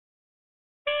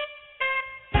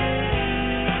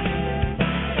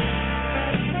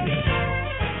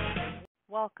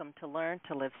welcome to Learn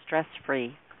to Live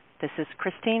Stress-Free. This is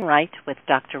Christine Wright with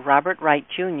Dr. Robert Wright,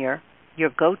 Jr.,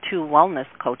 your go-to wellness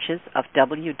coaches of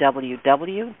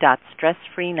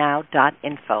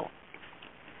www.stressfreenow.info.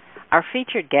 Our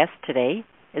featured guest today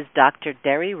is Dr.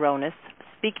 Deri Ronis,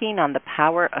 speaking on the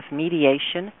power of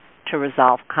mediation to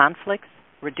resolve conflicts,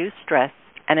 reduce stress,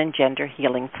 and engender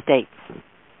healing states.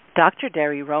 Dr.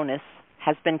 Deri Ronis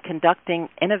has been conducting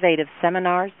innovative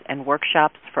seminars and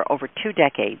workshops for over 2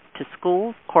 decades to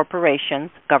schools, corporations,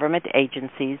 government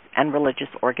agencies, and religious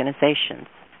organizations.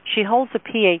 She holds a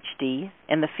PhD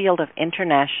in the field of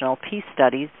international peace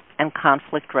studies and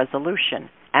conflict resolution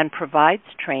and provides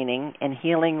training in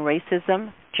healing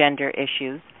racism, gender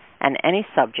issues, and any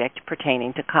subject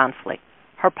pertaining to conflict.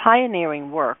 Her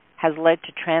pioneering work has led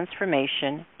to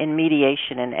transformation in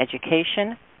mediation in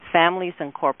education, families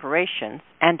and corporations,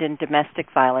 and in domestic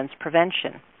violence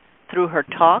prevention. Through her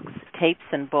talks,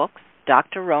 tapes, and books,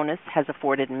 Dr. Ronis has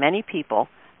afforded many people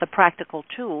the practical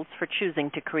tools for choosing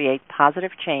to create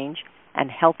positive change and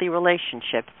healthy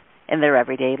relationships in their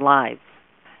everyday lives.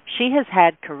 She has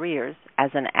had careers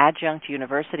as an adjunct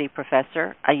university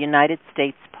professor, a United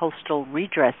States postal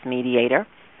redress mediator,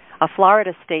 a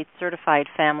Florida State certified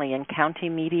family and county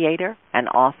mediator, an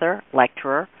author,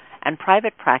 lecturer, and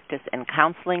private practice in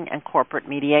counseling and corporate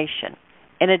mediation.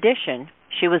 In addition,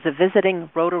 she was a visiting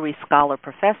Rotary Scholar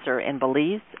Professor in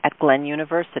Belize at Glenn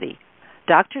University.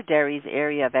 Dr. Deri's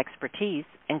area of expertise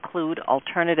include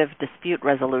alternative dispute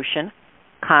resolution,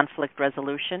 conflict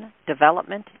resolution,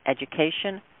 development,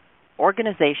 education,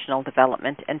 organizational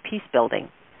development, and peace building.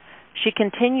 She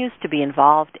continues to be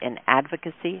involved in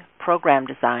advocacy, program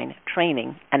design,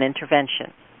 training, and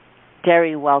intervention.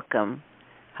 Deri, welcome.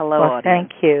 Hello, well, audience.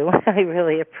 Thank you. I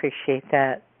really appreciate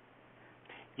that.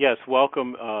 Yes,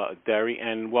 welcome, Deri,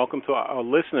 and welcome to our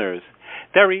listeners.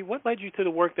 Deri, what led you to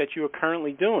the work that you are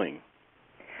currently doing?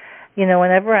 You know,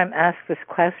 whenever I'm asked this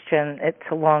question, it's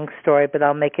a long story, but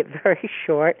I'll make it very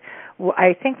short.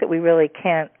 I think that we really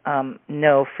can't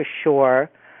know for sure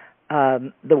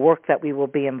the work that we will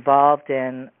be involved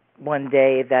in one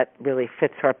day that really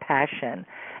fits our passion.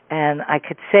 And I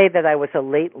could say that I was a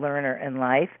late learner in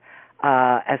life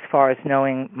as far as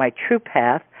knowing my true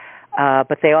path,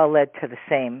 but they all led to the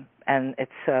same. And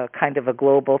it's kind of a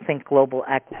global, think global,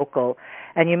 act local.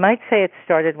 And you might say it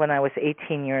started when I was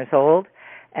 18 years old,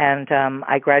 and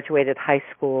I graduated high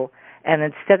school. And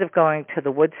instead of going to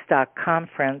the Woodstock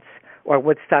conference or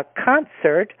Woodstock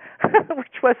concert,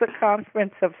 which was a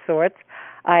conference of sorts,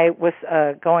 I was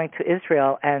going to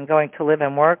Israel and going to live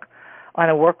and work on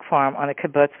a work farm on a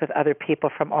kibbutz with other people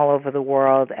from all over the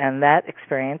world, and that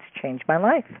experience changed my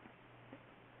life.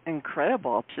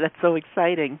 Incredible. That's so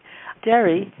exciting.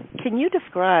 Deri, can you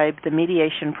describe the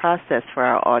mediation process for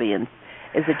our audience?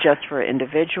 Is it just for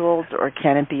individuals, or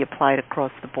can it be applied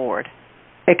across the board?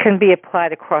 It can be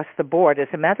applied across the board. As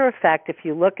a matter of fact, if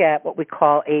you look at what we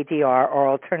call ADR, or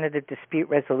Alternative Dispute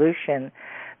Resolution,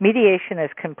 mediation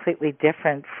is completely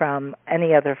different from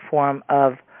any other form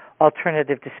of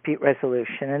alternative dispute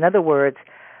resolution. In other words,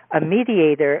 a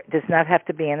mediator does not have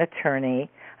to be an attorney.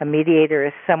 A mediator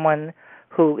is someone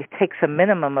who takes a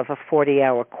minimum of a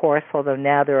 40-hour course, although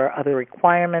now there are other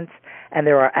requirements, and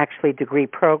there are actually degree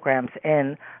programs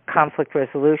in conflict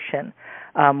resolution.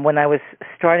 When I was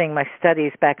starting my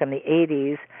studies back in the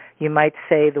 80s, you might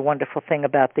say the wonderful thing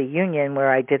about the union,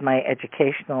 where I did my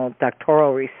educational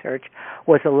doctoral research,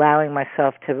 was allowing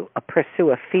myself to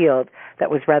pursue a field that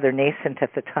was rather nascent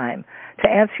at the time. To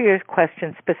answer your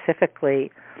question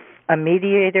specifically, a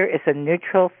mediator is a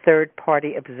neutral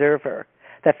third-party observer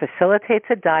that facilitates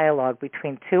a dialogue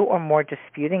between 2 or more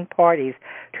disputing parties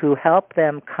to help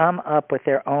them come up with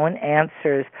their own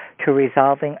answers to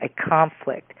resolving a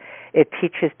conflict. It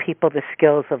teaches people the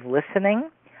skills of listening,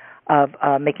 of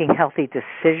making healthy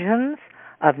decisions,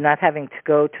 of not having to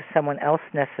go to someone else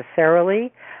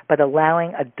necessarily, but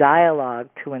allowing a dialogue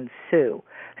to ensue.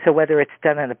 So whether it's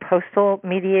done in a postal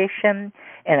mediation,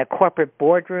 in a corporate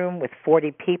boardroom with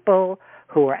 40 people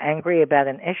who are angry about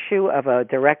an issue of a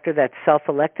director that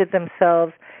self-elected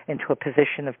themselves into a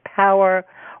position of power,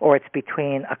 or it's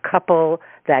between a couple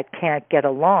that can't get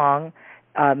along,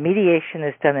 mediation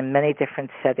is done in many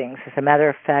different settings. As a matter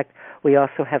of fact, we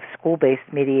also have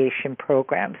school-based mediation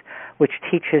programs, which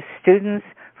teaches students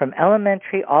from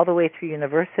elementary all the way through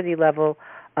university level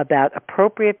about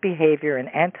appropriate behavior and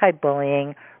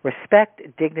anti-bullying, respect,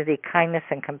 dignity, kindness,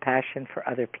 and compassion for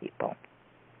other people.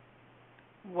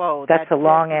 Whoa, That's a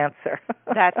long answer.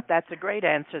 That's a great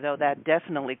answer, though. That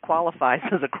definitely qualifies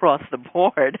as across the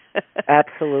board.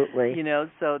 Absolutely.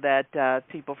 So that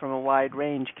people from a wide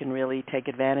range can really take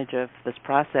advantage of this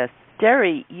process.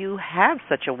 Deri, you have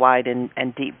such a wide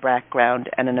and deep background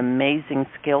and an amazing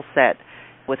skill set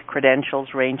with credentials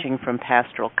ranging from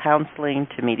pastoral counseling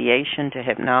to mediation to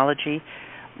hypnology.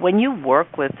 When you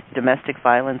work with domestic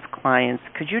violence clients,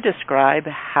 could you describe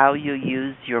how you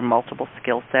use your multiple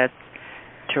skill sets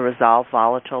to resolve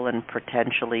volatile and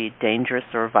potentially dangerous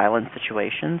or violent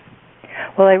situations?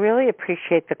 Well, I really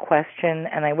appreciate the question,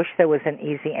 and I wish there was an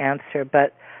easy answer,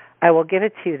 but I will give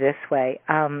it to you this way.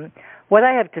 What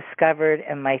I have discovered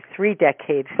in my 3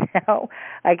 decades now,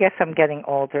 I guess I'm getting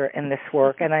older in this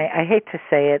work, and I hate to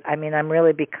say it, I'm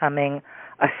really becoming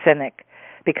a cynic,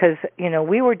 because,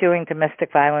 we were doing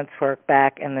domestic violence work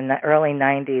back in the early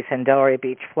 90s in Deri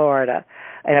Beach, Florida,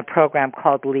 in a program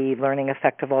called LEAD, Learning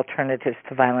Effective Alternatives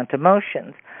to Violent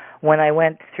Emotions. When I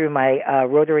went through my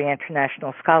Rotary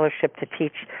International Scholarship to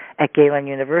teach at Galen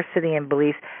University in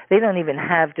Belize, they don't even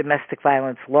have domestic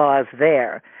violence laws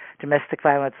there. Domestic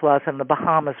violence laws in the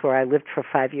Bahamas, where I lived for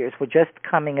 5 years, were just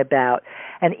coming about.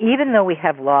 And even though we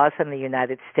have laws in the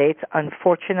United States,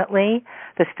 unfortunately,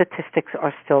 the statistics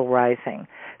are still rising.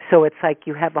 So it's like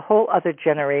you have a whole other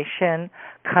generation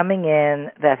coming in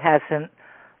that hasn't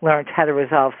learned how to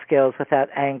resolve skills without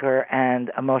anger and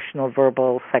emotional,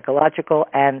 verbal, psychological,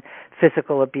 and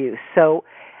physical abuse. So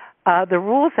the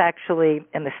rules actually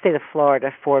in the state of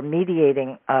Florida for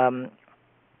mediating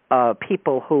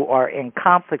people who are in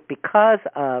conflict because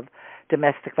of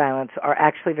domestic violence are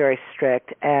actually very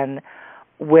strict, and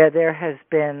where there has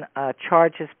been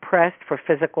charges pressed for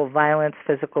physical violence,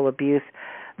 physical abuse,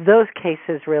 those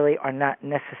cases really are not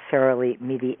necessarily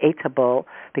mediatable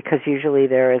because usually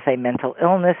there is a mental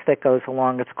illness that goes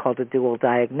along. It's called a dual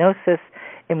diagnosis,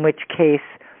 in which case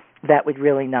that would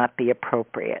really not be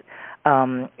appropriate.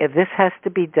 If this has to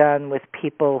be done with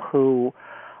people who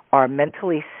are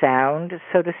mentally sound,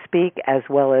 so to speak, as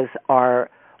well as are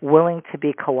willing to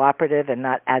be cooperative and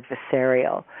not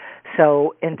adversarial.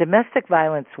 So in domestic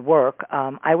violence work,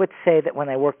 I would say that when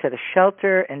I worked at a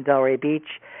shelter in Delray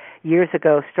Beach years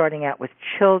ago, starting out with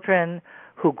children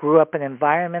who grew up in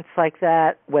environments like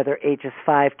that, whether ages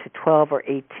 5 to 12 or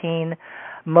 18,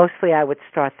 mostly I would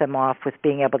start them off with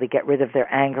being able to get rid of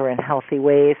their anger in healthy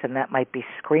ways, and that might be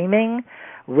screaming,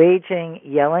 raging,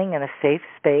 yelling in a safe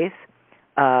space,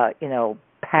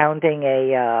 pounding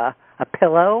a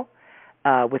pillow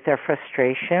with their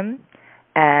frustration.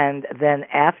 And then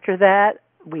after that,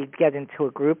 we'd get into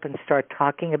a group and start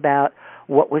talking about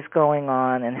what was going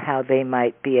on and how they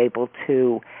might be able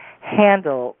to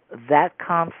handle that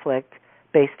conflict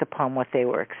based upon what they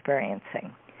were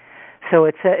experiencing. So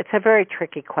it's a very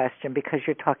tricky question because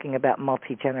you're talking about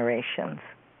multi-generations.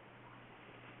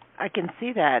 I can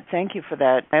see that. Thank you for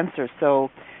that answer.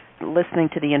 So listening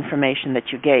to the information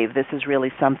that you gave, this is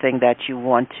really something that you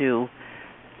want to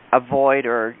avoid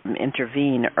or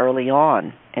intervene early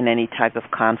on in any type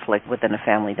of conflict within a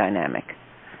family dynamic.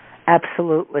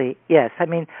 Absolutely, yes. I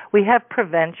mean, we have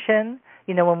prevention.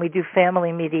 When we do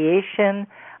family mediation,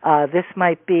 this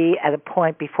might be at a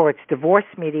point before it's divorce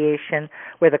mediation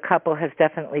where the couple has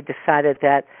definitely decided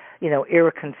that,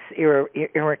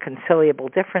 irreconcilable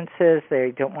differences,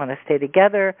 they don't want to stay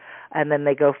together, and then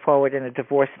they go forward in a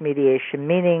divorce mediation,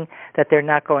 meaning that they're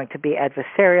not going to be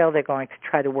adversarial, they're going to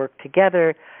try to work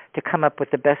together to come up with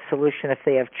the best solution if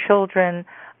they have children,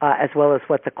 as well as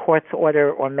what the courts order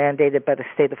or mandated by the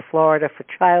state of Florida for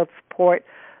child support,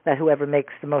 that whoever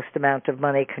makes the most amount of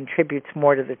money contributes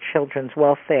more to the children's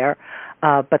welfare.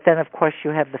 But then, of course, you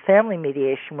have the family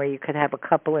mediation where you could have a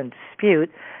couple in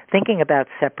dispute thinking about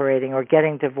separating or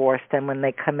getting divorced, and when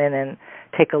they come in and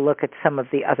take a look at some of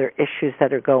the other issues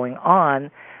that are going on,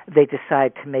 they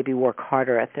decide to maybe work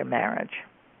harder at their marriage.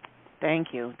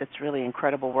 Thank you. That's really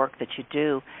incredible work that you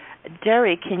do.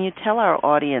 Deri, can you tell our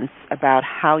audience about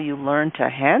how you learn to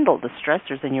handle the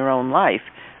stressors in your own life?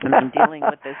 I mean, dealing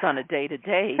with this on a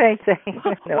day-to-day.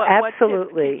 No, absolutely. What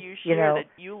tips can you share that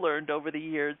you learned over the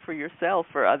years for yourself,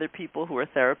 for other people who are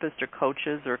therapists or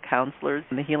coaches or counselors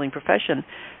in the healing profession?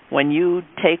 When you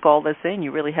take all this in,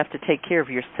 you really have to take care of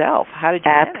yourself. How did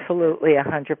you manage that? Absolutely,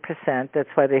 100%. That's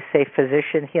why they say,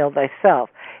 physician, heal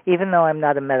thyself, even though I'm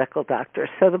not a medical doctor.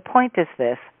 So the point is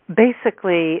this.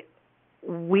 Basically,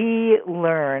 we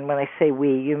learn, when I say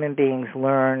we, human beings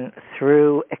learn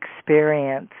through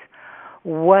experience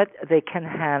what they can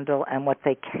handle and what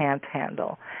they can't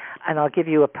handle. And I'll give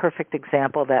you a perfect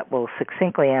example that will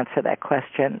succinctly answer that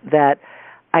question, that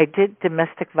I did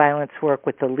domestic violence work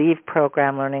with the LEAVE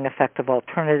program, Learning Effective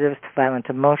Alternatives to Violent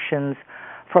Emotions,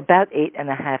 for about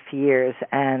 8.5 years,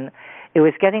 and it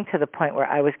was getting to the point where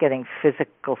I was getting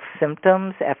physical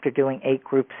symptoms after doing 8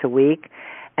 groups a week,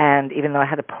 and even though I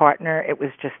had a partner, it was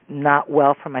just not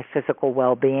well for my physical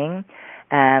well-being,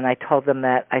 and I told them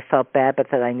that I felt bad, but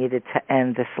that I needed to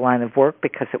end this line of work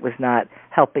because it was not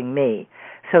helping me.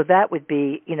 So that would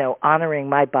be, honoring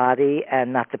my body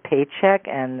and not the paycheck,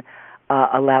 and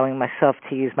allowing myself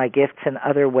to use my gifts in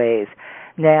other ways.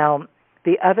 Now,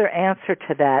 the other answer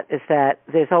to that is that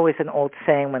there's always an old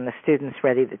saying, when the student's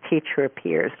ready, the teacher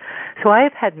appears. So I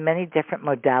have had many different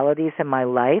modalities in my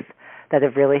life that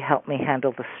have really helped me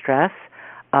handle the stress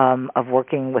of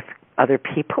working with other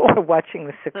people or watching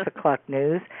the 6 o'clock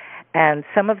news. And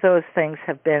some of those things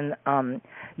have been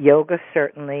yoga,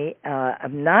 certainly,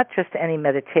 not just any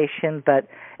meditation, but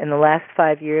in the last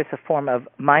 5 years, a form of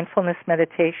mindfulness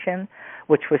meditation,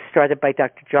 which was started by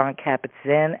Dr. John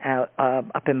Kabat-Zinn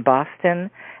up in Boston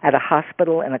at a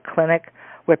hospital and a clinic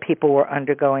where people were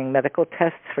undergoing medical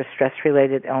tests for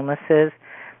stress-related illnesses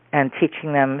and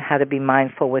teaching them how to be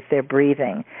mindful with their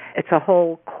breathing. It's a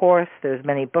whole course. There's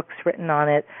many books written on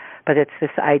it, but it's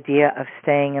this idea of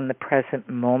staying in the present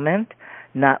moment,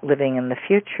 not living in the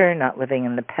future, not living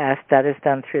in the past. That is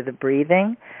done through the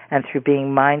breathing and through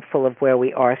being mindful of where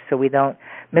we are so we don't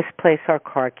misplace our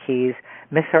car keys,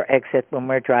 miss our exit when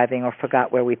we're driving, or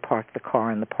forgot where we parked the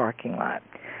car in the parking lot.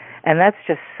 And that's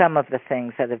just some of the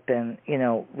things that have been,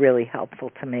 really helpful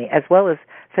to me, as well as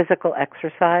physical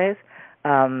exercise.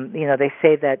 They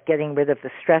say that getting rid of the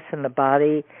stress in the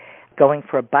body, going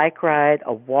for a bike ride,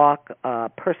 a walk.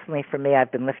 Personally, for me,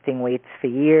 I've been lifting weights for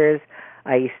years.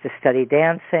 I used to study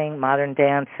dancing, modern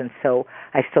dance, and so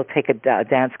I still take a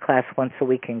dance class once a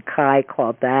week in Kai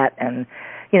called that. And,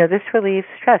 this relieves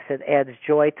stress. It adds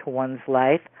joy to one's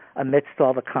life amidst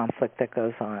all the conflict that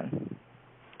goes on.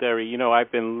 Deri,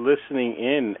 I've been listening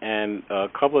in, and a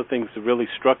couple of things that really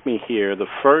struck me here. The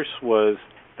first was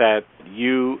that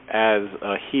you, as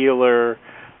a healer,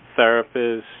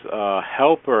 therapist,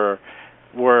 helper,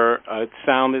 it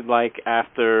sounded like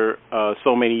after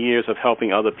so many years of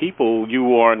helping other people, you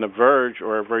were on the verge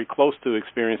or very close to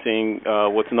experiencing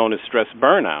what's known as stress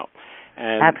burnout.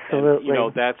 And, absolutely.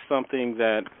 And, that's something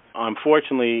that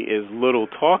unfortunately is little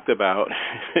talked about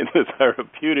in the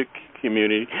therapeutic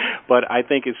community, but I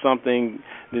think it's something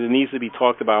that needs to be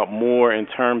talked about more in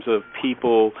terms of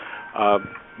people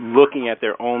looking at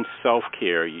their own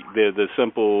self-care. The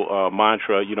simple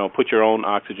mantra, put your own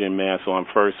oxygen mask on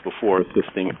first before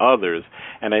assisting others.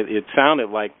 And it sounded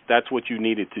like that's what you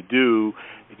needed to do.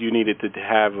 You needed to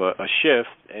have a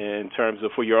shift in terms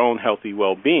of for your own healthy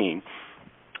well-being.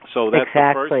 So that's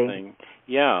exactly. The first thing.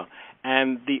 Yeah.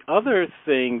 And the other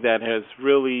thing that has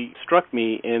really struck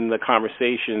me in the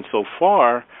conversation so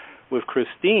far with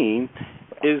Christine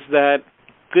is that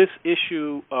this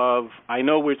issue of, I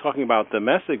know we're talking about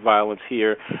domestic violence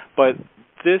here, but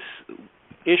this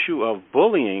issue of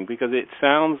bullying, because it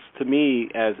sounds to me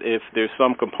as if there's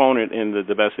some component in the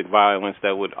domestic violence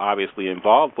that would obviously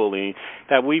involve bullying,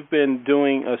 that we've been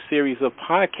doing a series of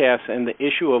podcasts and the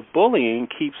issue of bullying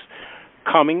keeps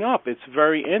coming up. It's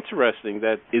very interesting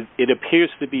that it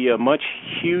appears to be a much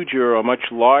huger or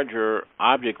much larger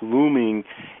object looming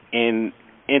in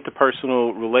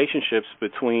interpersonal relationships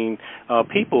between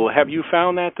people. Have you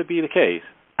found that to be the case?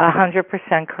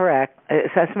 100% correct.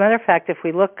 As a matter of fact, if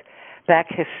we look back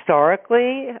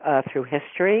historically through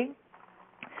history,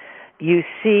 you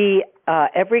see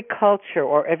every culture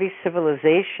or every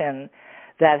civilization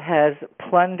that has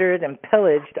plundered and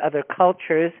pillaged other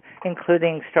cultures,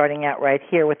 including starting out right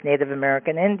here with Native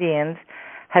American Indians,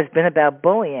 has been about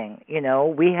bullying.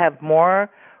 We have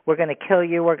more, we're going to kill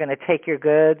you, we're going to take your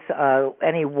goods.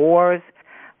 Any wars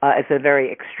is a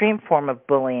very extreme form of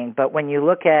bullying. But when you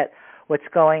look at what's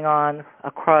going on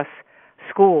across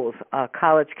schools,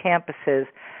 college campuses,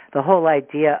 the whole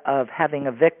idea of having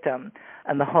a victim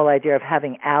and the whole idea of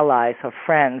having allies or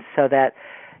friends, so that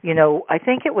I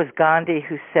think it was Gandhi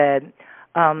who said,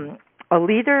 a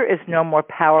leader is no more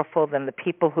powerful than the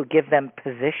people who give them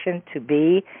position to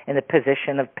be in a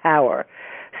position of power.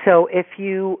 So if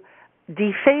you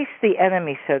deface the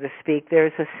enemy, so to speak,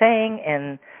 there's a saying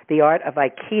in the art of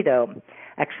Aikido,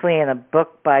 actually in a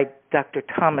book by Dr.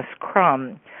 Thomas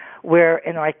Crum, where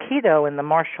in Aikido, in the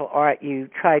martial art, you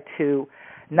try to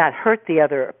not hurt the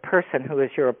other person who is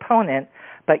your opponent,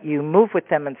 but you move with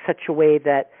them in such a way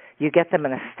that you get them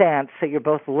in a stance so you're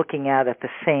both looking out at the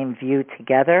same view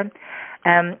together.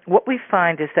 And what we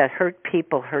find is that hurt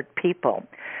people hurt people.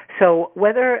 So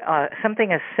whether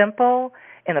something as simple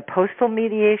in a postal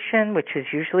mediation, which is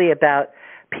usually about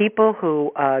people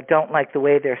who don't like the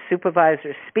way their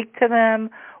supervisors speak to them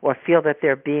or feel that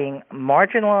they're being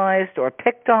marginalized or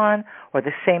picked on, or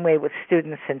the same way with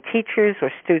students and teachers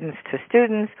or students to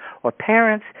students or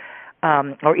parents,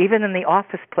 or even in the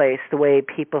office place, the way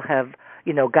people have,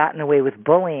 gotten away with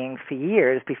bullying for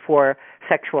years before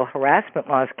sexual harassment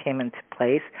laws came into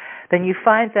place, then you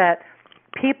find that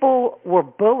people were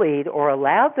bullied or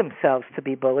allowed themselves to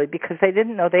be bullied because they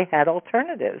didn't know they had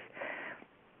alternatives.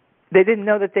 They didn't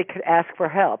know that they could ask for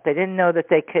help. They didn't know that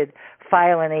they could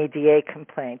file an ADA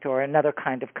complaint or another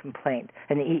kind of complaint,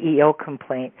 an EEO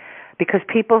complaint, because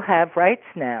people have rights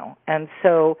now. And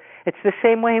so it's the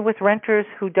same way with renters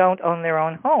who don't own their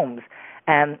own homes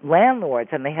and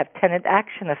landlords, and they have tenant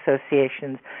action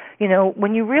associations.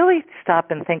 When you really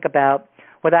stop and think about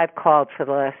what I've called for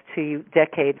the last 2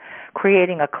 decades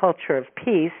creating a culture of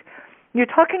peace, you're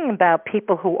talking about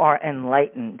people who are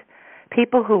enlightened,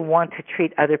 people who want to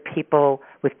treat other people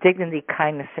with dignity,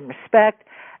 kindness, and respect,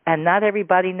 and not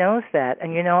everybody knows that.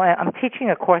 And, I'm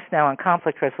teaching a course now on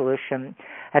conflict resolution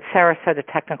at Sarasota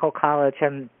Technical College,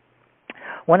 and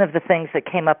one of the things that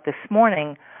came up this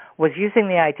morning was using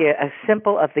the idea as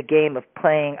simple of the game of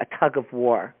playing a tug of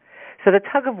war. So the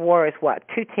tug of war is what?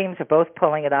 Two teams are both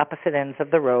pulling at opposite ends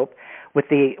of the rope with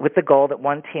the goal that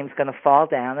one team's going to fall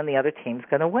down and the other team's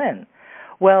going to win.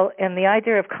 Well, in the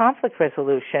idea of conflict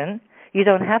resolution, you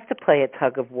don't have to play a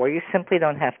tug of war. You simply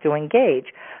don't have to engage.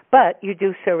 But you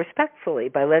do so respectfully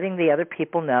by letting the other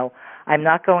people know, I'm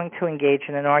not going to engage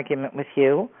in an argument with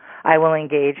you. I will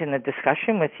engage in a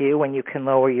discussion with you when you can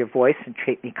lower your voice and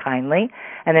treat me kindly.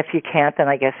 And if you can't, then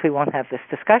I guess we won't have this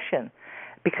discussion.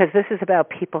 Because this is about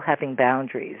people having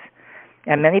boundaries.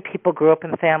 And many people grew up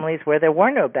in families where there were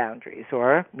no boundaries,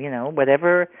 or,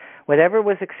 whatever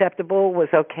was acceptable was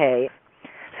okay.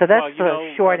 So that's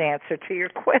the short answer to your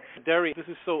question. Deri, this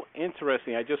is so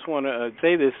interesting. I just want to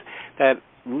say this, that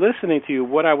listening to you,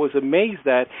 what I was amazed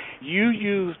at, you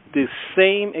used the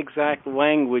same exact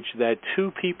language that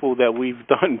two people that we've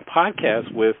done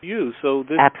podcasts with use. So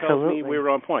this tells me we're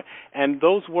on point. And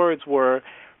those words were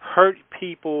hurt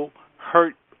people,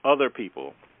 hurt other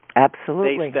people.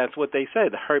 Absolutely. That's what they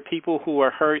said. Hurt people who are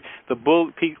hurt.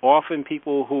 Often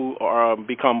people who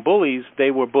become bullies, they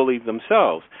were bullied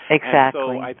themselves. Exactly.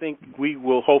 And so I think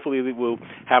hopefully we'll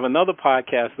have another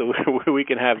podcast where we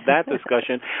can have that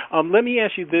discussion. Let me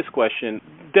ask you this question.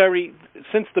 Deri,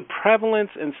 since the prevalence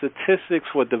and statistics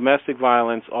for domestic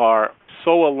violence are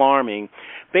so alarming,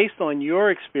 based on your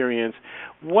experience,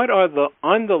 what are the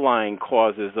underlying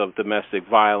causes of domestic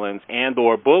violence and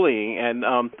or bullying, and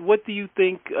what do you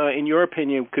think, in your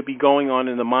opinion, could be going on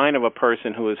in the mind of a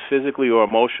person who is physically or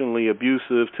emotionally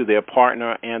abusive to their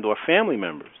partner and or family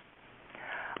members?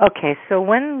 Okay, so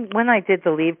when I did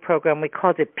the LEAVE program, we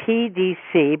called it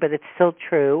PDC, but it's still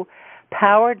true,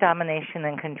 Power, Domination,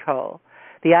 and Control.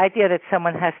 The idea that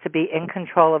someone has to be in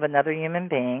control of another human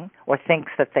being or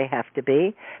thinks that they have to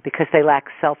be because they lack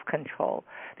self-control.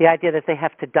 The idea that they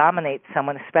have to dominate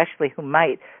someone, especially who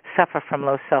might suffer from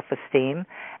low self-esteem,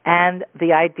 and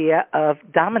the idea of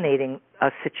dominating a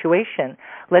situation.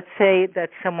 Let's say that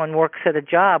someone works at a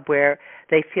job where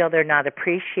they feel they're not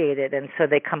appreciated, and so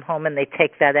they come home and they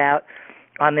take that out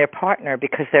on their partner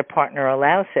because their partner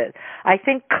allows it. I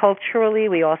think culturally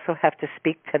we also have to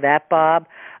speak to that, Bob,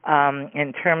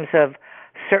 in terms of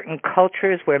certain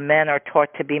cultures where men are taught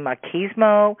to be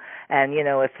machismo, and,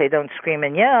 if they don't scream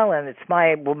and yell and it's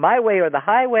my way or the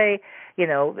highway,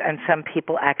 and some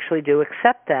people actually do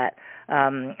accept that.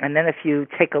 And then if you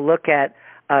take a look at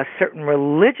certain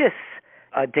religious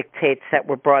dictates that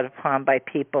were brought upon by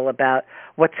people about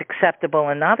what's acceptable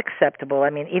and not acceptable,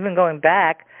 I mean, even going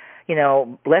back,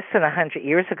 less than 100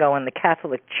 years ago in the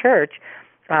Catholic Church,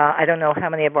 I don't know how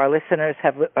many of our listeners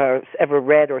have ever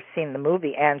read or seen the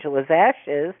movie Angela's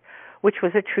Ashes, which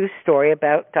was a true story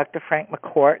about Dr. Frank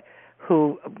McCourt,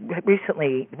 who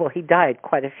recently, he died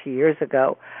quite a few years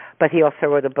ago, but he also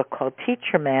wrote a book called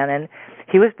Teacher Man, and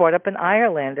he was brought up in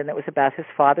Ireland, and it was about his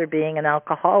father being an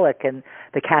alcoholic and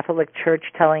the Catholic Church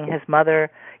telling his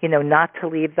mother, not to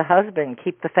leave the husband,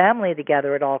 keep the family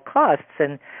together at all costs,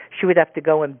 and she would have to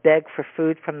go and beg for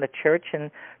food from the church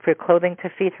and for clothing to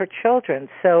feed her children.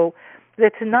 So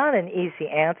it's not an easy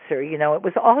answer. It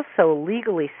was also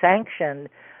legally sanctioned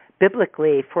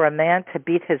biblically for a man to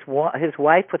beat his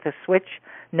wife with a switch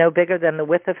no bigger than the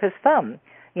width of his thumb,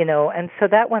 and so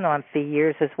that went on for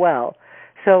years as well.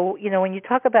 So, when you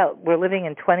talk about we're living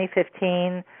in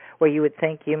 2015 where you would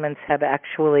think humans have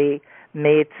actually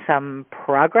made some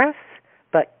progress,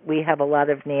 but we have a lot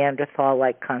of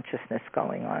Neanderthal-like consciousness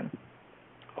going on.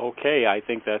 Okay, I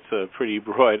think that's a pretty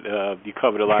broad, you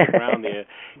covered a lot of ground there.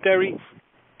 Deri,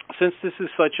 since this is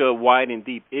such a wide and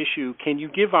deep issue, can you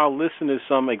give our listeners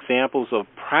some examples of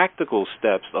practical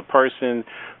steps a person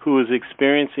who is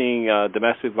experiencing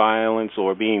domestic violence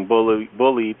or being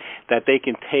bullied that they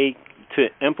can take to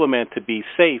implement to be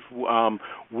safe?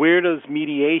 Where does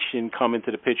mediation come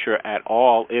into the picture at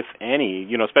all, if any,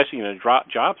 especially in a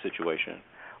job situation?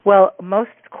 Well,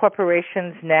 most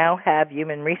corporations now have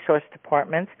human resource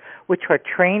departments which are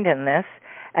trained in this,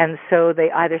 and so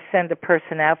they either send a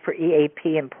person out for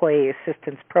EAP, Employee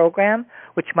Assistance Program,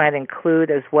 which might include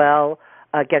as well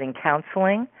getting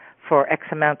counseling for X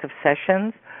amount of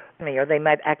sessions, or they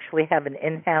might actually have an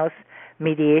in-house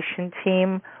mediation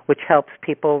team which helps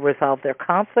people resolve their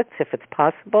conflicts if it's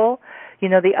possible.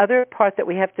 The other part that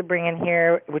we have to bring in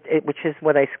here, which is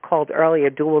what I called earlier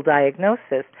dual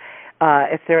diagnosis,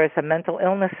 if there is a mental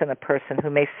illness in a person who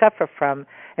may suffer from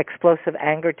explosive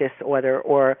anger disorder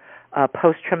or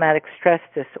post-traumatic stress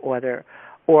disorder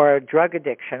or drug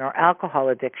addiction or alcohol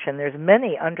addiction, there's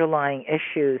many underlying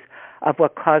issues of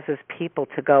what causes people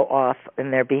to go off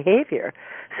in their behavior.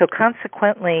 So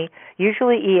consequently,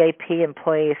 usually EAP,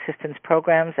 Employee Assistance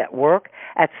Programs at work.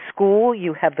 At school,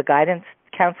 you have the guidance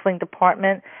counseling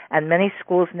department, and many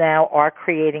schools now are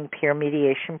creating peer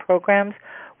mediation programs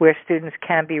where students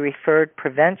can be referred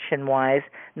prevention-wise,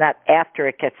 not after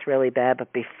it gets really bad,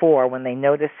 but before, when they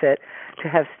notice it, to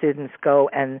have students go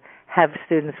and have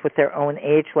students with their own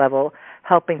age level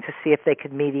helping to see if they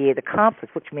could mediate a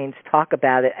conflict, which means talk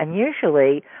about it. And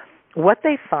usually what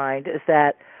they find is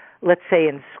that, let's say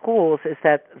in schools, is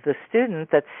that the student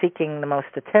that's seeking the most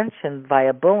attention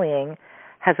via bullying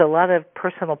has a lot of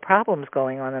personal problems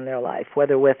going on in their life,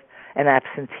 whether with an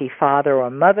absentee father or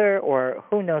mother or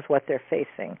who knows what they're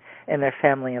facing in their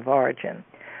family of origin.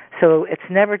 So it's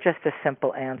never just a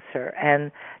simple answer.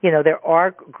 And, there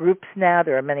are groups now.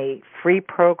 There are many free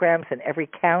programs in every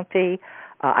county.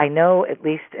 I know at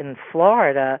least in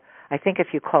Florida, I think if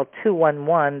you call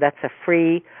 211, that's a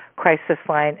free crisis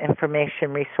line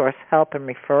information resource help and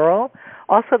referral.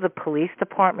 Also, the police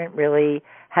department really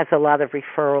has a lot of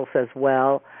referrals as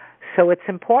well. So it's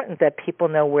important that people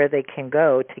know where they can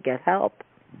go to get help.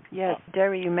 Yes,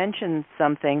 Deri, you mentioned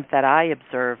something that I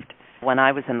observed when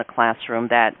I was in the classroom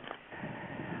that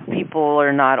people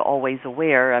are not always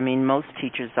aware. I mean, most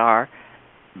teachers are,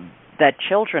 that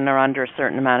children are under a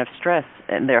certain amount of stress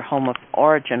in their home of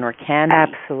origin or can be.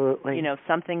 Absolutely.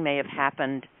 Something may have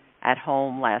happened at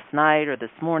home last night or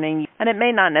this morning, and it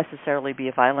may not necessarily be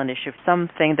a violent issue,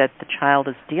 something that the child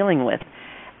is dealing with.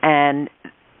 And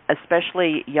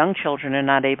especially young children are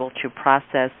not able to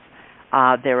process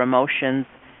their emotions,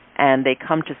 and they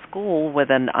come to school with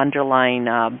an underlying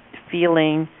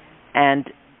feeling, and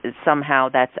somehow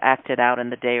that's acted out in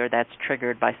the day or that's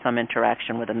triggered by some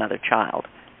interaction with another child.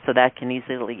 So that can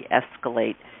easily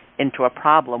escalate into a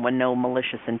problem when no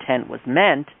malicious intent was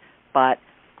meant, but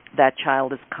that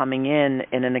child is coming in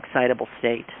an excitable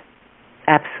state.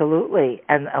 Absolutely.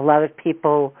 And a lot of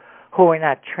people who are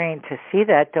not trained to see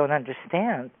that don't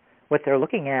understand what they're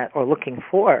looking at or looking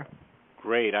for.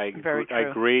 Great. I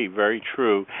agree. Very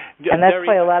true. And that's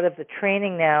why a lot of the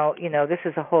training now, this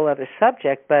is a whole other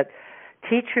subject, but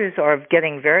teachers are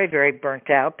getting very, very burnt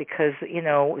out because,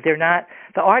 they're not,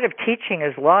 the art of teaching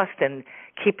is lost in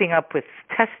keeping up with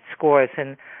test scores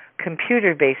and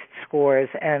computer-based scores,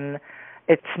 and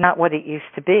it's not what it used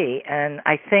to be. And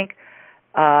I think,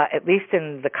 at least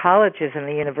in the colleges and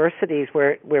the universities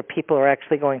where people are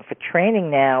actually going for training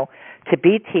now to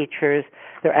be teachers,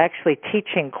 they're actually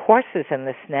teaching courses in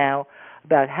this now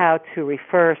about how to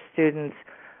refer students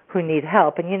who need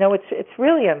help. And, it's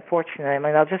really unfortunate. I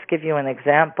mean, I'll just give you an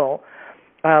example.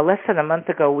 Less than a month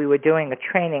ago, we were doing a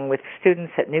training with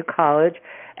students at New College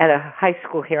at a high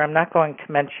school here. I'm not going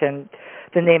to mention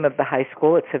the name of the high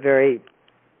school. It's a very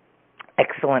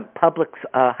excellent public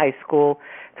high school.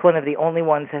 It's one of the only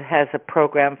ones that has a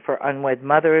program for unwed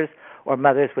mothers or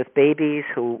mothers with babies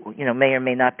who, may or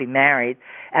may not be married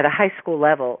at a high school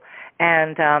level.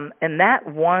 And in that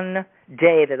one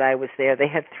day that I was there, they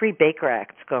had 3 Baker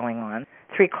Acts going on,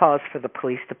 3 calls for the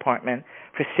police department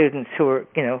for students who were,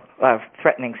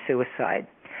 threatening suicide.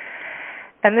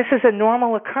 And this is a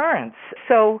normal occurrence.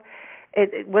 So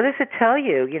what does it tell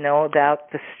you,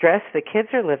 about the stress the kids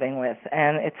are living with?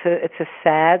 And it's a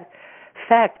sad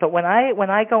fact. But when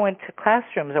I go into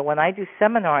classrooms or when I do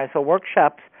seminars or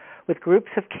workshops with groups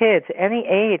of kids, any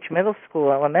age, middle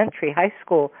school, elementary, high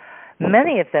school,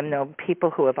 many of them know people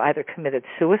who have either committed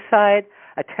suicide,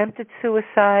 attempted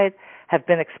suicide, have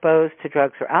been exposed to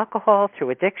drugs or alcohol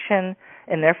through addiction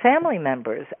in their family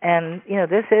members. And,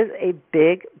 this is a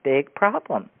big, big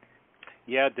problem.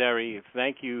 Yeah, Deri,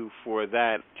 thank you for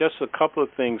that. Just a couple of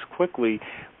things quickly.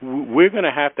 We're going to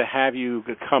have you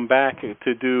come back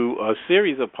to do a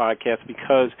series of podcasts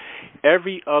because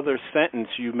every other sentence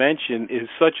you mentioned is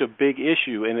such a big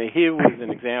issue. And here was an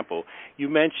example. You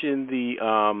mentioned the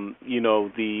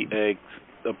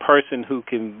person who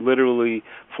can literally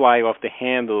fly off the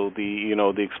handle,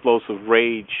 the explosive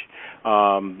rage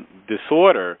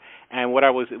disorder. And what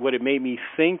it made me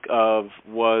think of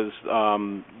was,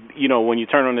 when you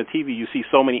turn on the TV, you see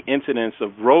so many incidents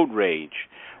of road rage.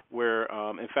 Where,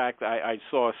 in fact, I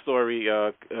saw a story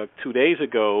 2 days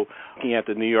ago, looking at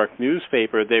the New York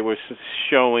newspaper. They were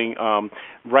showing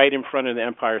right in front of the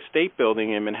Empire State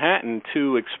Building in Manhattan,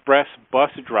 2 express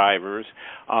bus drivers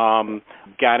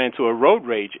got into a road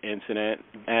rage incident,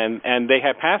 and they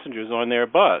had passengers on their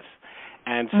bus.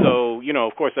 And so,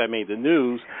 of course, that made the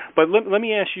news. But let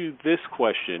me ask you this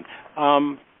question.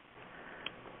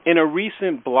 In a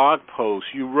recent blog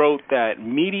post, you wrote that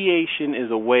mediation is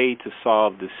a way to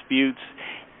solve disputes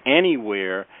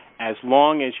anywhere as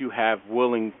long as you have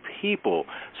willing people.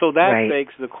 So that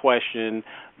begs the question,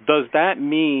 does that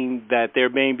mean that there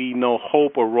may be no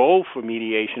hope or role for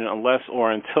mediation unless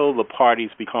or until the parties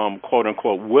become,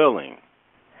 quote-unquote, willing?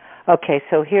 Okay,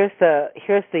 so here's the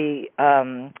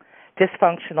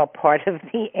dysfunctional part of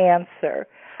the answer.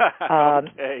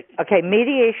 Okay,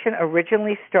 mediation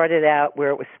originally started out where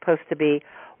it was supposed to be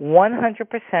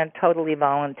 100% totally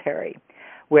voluntary,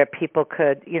 where people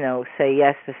could, say,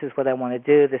 yes, this is what I want to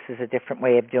do, this is a different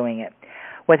way of doing it.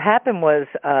 What happened was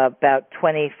about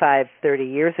 25, 30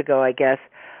 years ago, I guess,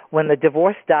 when the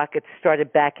divorce dockets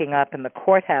started backing up in the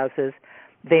courthouses,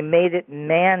 they made it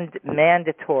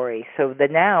mandatory, so that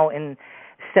now,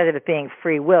 instead of it being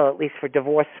free will, at least for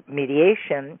divorce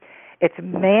mediation, it's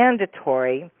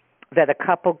mandatory that a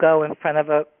couple go in front of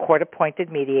a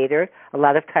court-appointed mediator. A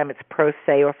lot of time it's pro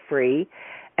se or free,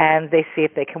 and they see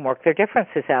if they can work their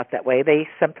differences out that way. They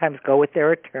sometimes go with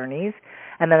their attorneys,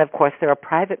 and then, of course, there are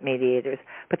private mediators.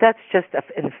 But that's just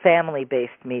in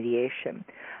family-based mediation.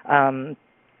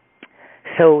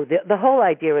 So the whole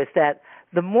idea is that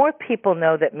the more people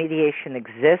know that mediation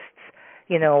exists,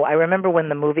 I remember when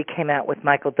the movie came out with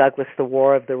Michael Douglas, The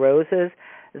War of the Roses,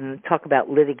 and talk about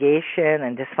litigation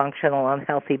and dysfunctional,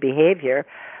 unhealthy behavior.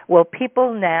 Well,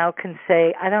 people now can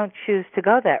say, I don't choose to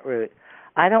go that route.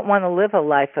 I don't want to live a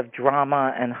life of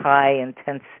drama and high,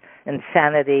 intense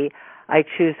insanity. I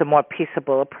choose a more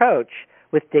peaceable approach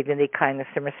with dignity, kindness,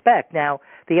 and respect. Now,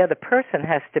 the other person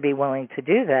has to be willing to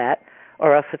do that,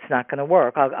 or else it's not going to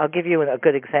work. I'll give you a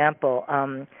good example,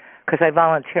 because I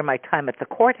volunteer my time at the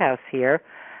courthouse here,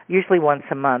 usually once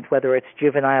a month, whether it's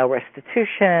juvenile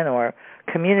restitution or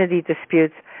community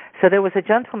disputes. So there was a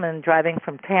gentleman driving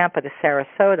from Tampa to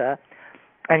Sarasota,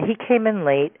 and he came in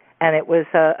late, and it was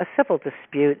a civil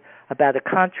dispute about a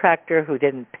contractor who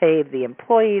didn't pay the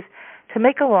employees. To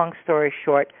make a long story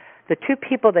short, the 2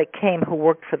 people that came who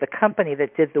worked for the company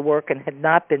that did the work and had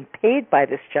not been paid by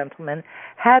this gentleman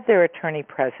had their attorney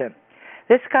present.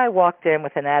 This guy walked in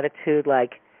with an attitude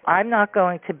like, I'm not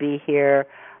going to be here.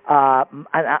 I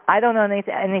don't know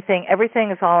anything.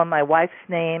 Everything is all in my wife's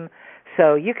name,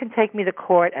 so you can take me to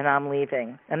court and I'm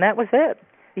leaving. And that was it.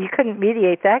 You couldn't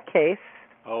mediate that case.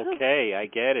 Okay, I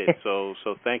get it. So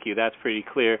thank you. That's pretty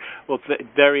clear. Well,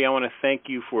 Deri, I want to thank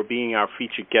you for being our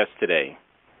featured guest today.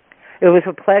 It was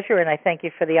a pleasure, and I thank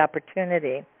you for the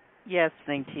opportunity. Yes,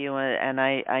 thank you. And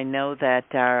I know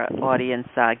that our audience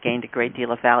gained a great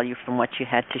deal of value from what you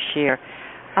had to share.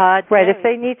 Right. If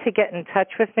they need to get in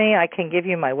touch with me, I can give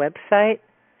you my website.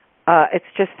 It's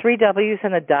just 3 W's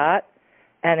and a dot,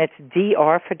 and it's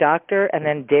DR for doctor, and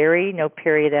then Deri, no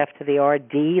period after the R,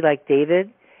 D like David,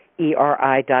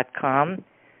 ERI.com.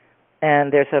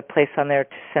 And there's a place on there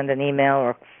to send an email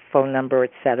or phone number,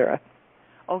 etc.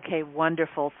 Okay,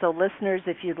 wonderful. So listeners,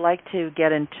 if you'd like to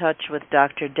get in touch with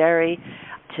Dr. Deri,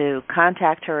 to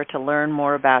contact her, to learn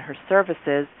more about her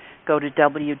services, go to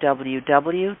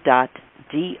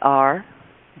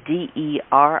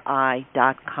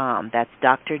www.derderi.com. That's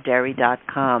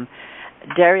drderi.com.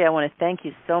 Deri, I want to thank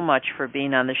you so much for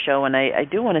being on the show, and I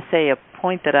do want to say a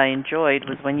point that I enjoyed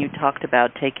was when you talked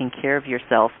about taking care of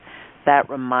yourself, that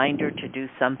reminder to do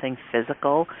something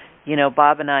physical.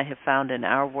 Bob and I have found in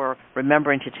our work,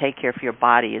 remembering to take care of your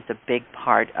body is a big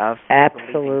part of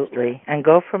Absolutely. And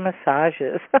go for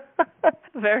massages.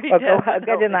 Very Or go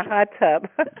get in the hot tub.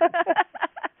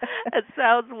 That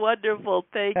sounds wonderful.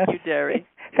 Thank you, Deri.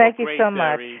 Thank you so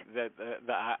much. Deri.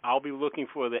 I'll be looking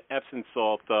for the Epsom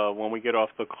salt when we get off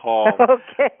the call.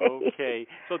 Okay.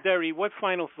 So, Deri, what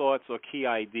final thoughts or key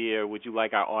idea would you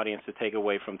like our audience to take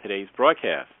away from today's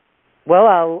broadcast?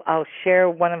 Well, I'll share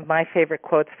one of my favorite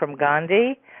quotes from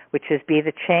Gandhi, which is, "Be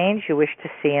the change you wish to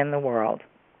see in the world."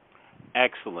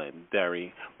 Excellent,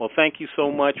 Deri. Well, thank you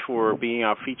so much for being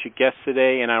our featured guest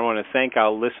today, and I want to thank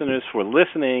our listeners for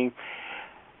listening.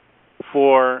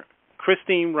 For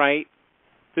Christine Wright,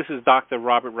 this is Dr.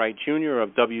 Robert Wright Jr.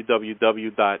 of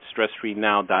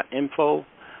www.stressfreenow.info.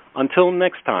 Until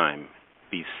next time,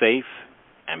 be safe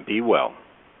and be well.